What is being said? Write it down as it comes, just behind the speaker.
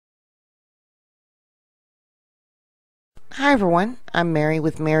Hi everyone, I'm Mary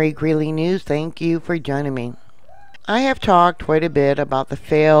with Mary Greeley News. Thank you for joining me. I have talked quite a bit about the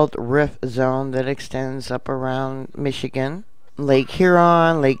failed rift zone that extends up around Michigan, Lake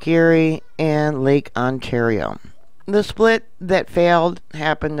Huron, Lake Erie, and Lake Ontario. The split that failed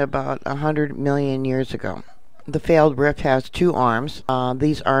happened about 100 million years ago. The failed rift has two arms.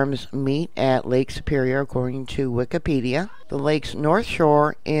 These arms meet at Lake Superior, according to Wikipedia. The lake's north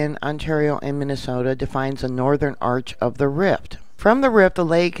shore in Ontario and Minnesota defines the northern arch of the rift. From the rift,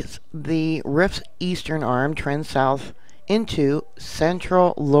 the rift's eastern arm trends south into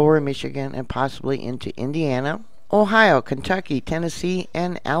central lower Michigan and possibly into Indiana, Ohio, Kentucky, Tennessee,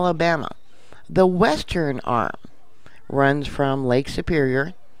 and Alabama. The western arm runs from Lake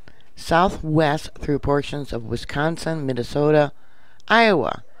Superior southwest through portions of Wisconsin, Minnesota,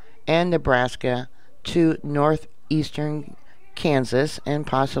 Iowa, and Nebraska to northeastern Kansas and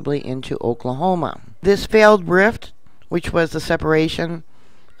possibly into Oklahoma. This failed rift, which was the separation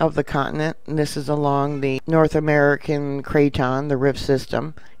of the continent, and this is along the North American craton, the rift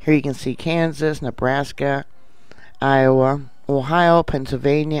system. Here you can see Kansas, Nebraska, Iowa, Ohio,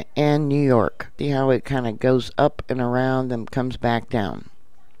 Pennsylvania, and New York. See how it kind of goes up and around and comes back down.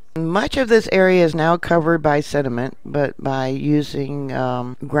 Much of this area is now covered by sediment, but by using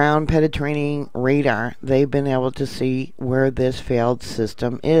ground penetrating radar, they've been able to see where this failed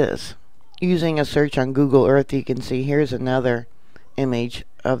system is. Using a search on Google Earth, you can see here's another image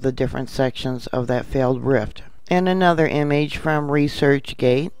of the different sections of that failed rift. And another image from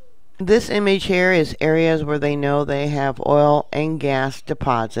ResearchGate. This image here is areas where they know they have oil and gas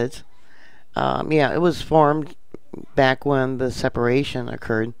deposits. Yeah, it was formed back when the separation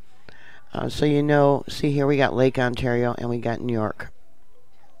occurred. So you know, see here we got Lake Ontario and we got New York.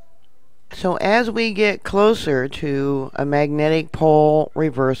 So as we get closer to a magnetic pole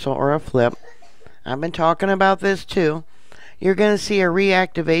reversal or a flip, I've been talking about this too, you're going to see a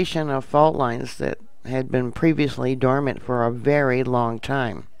reactivation of fault lines that had been previously dormant for a very long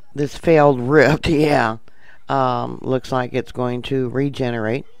time. This failed rift, yeah, looks like it's going to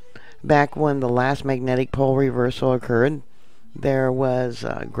regenerate. Back when the last magnetic pole reversal occurred, there was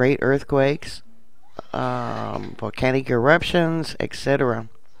great earthquakes, volcanic eruptions, etc.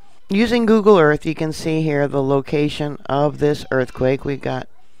 Using Google Earth, you can see here the location of this earthquake. We got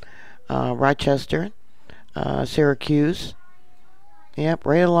Rochester, Syracuse. Yep,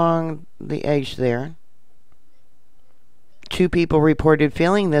 right along the edge there. 2 people reported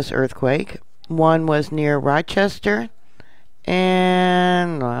feeling this earthquake. One was near Rochester,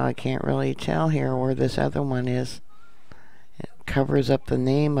 and well, I can't really tell here where this other one is. It covers up the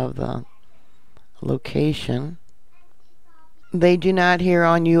name of the location. They do not here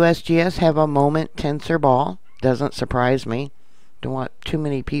on USGS have a moment tensor ball. Doesn't surprise me. Don't want too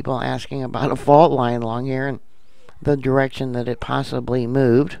many people asking about a fault line along here and the direction that it possibly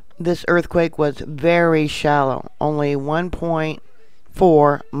moved. This earthquake was very shallow, only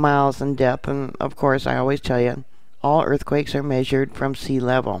 1.4 miles in depth, and of course I always tell you all earthquakes are measured from sea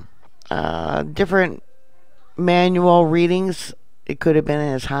level. Different manual readings, it could have been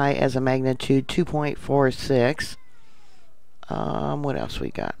as high as a magnitude 2.46. What else we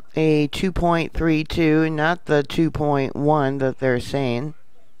got? A 2.32, not the 2.1 that they're saying.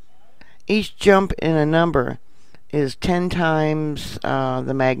 Each jump in a number is 10 times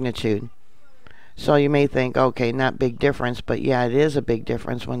the magnitude. So you may think, okay, not big difference, but yeah, it is a big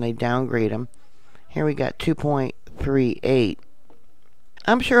difference when they downgrade them. Here we got 2.38.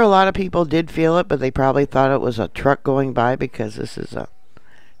 I'm sure a lot of people did feel it, but they probably thought it was a truck going by because this is a,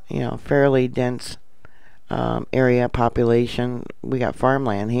 fairly dense area population. We got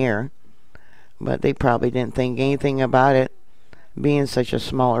farmland here, but they probably didn't think anything about it being such a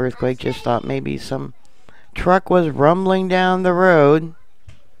small earthquake. Just thought maybe some truck was rumbling down the road.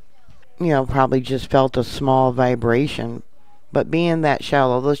 Probably just felt a small vibration. But being that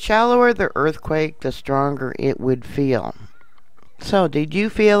shallow, the shallower the earthquake, the stronger it would feel. So, did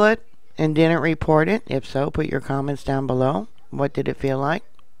you feel it and didn't report it? If so, put your comments down below. What did it feel like?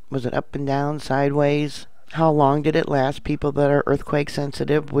 Was it up and down, sideways? How long did it last? People that are earthquake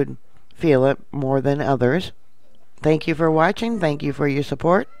sensitive would feel it more than others. Thank you for watching. Thank you for your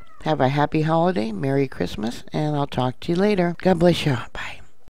support. Have a happy holiday, Merry Christmas, and I'll talk to you later. God bless you. Bye.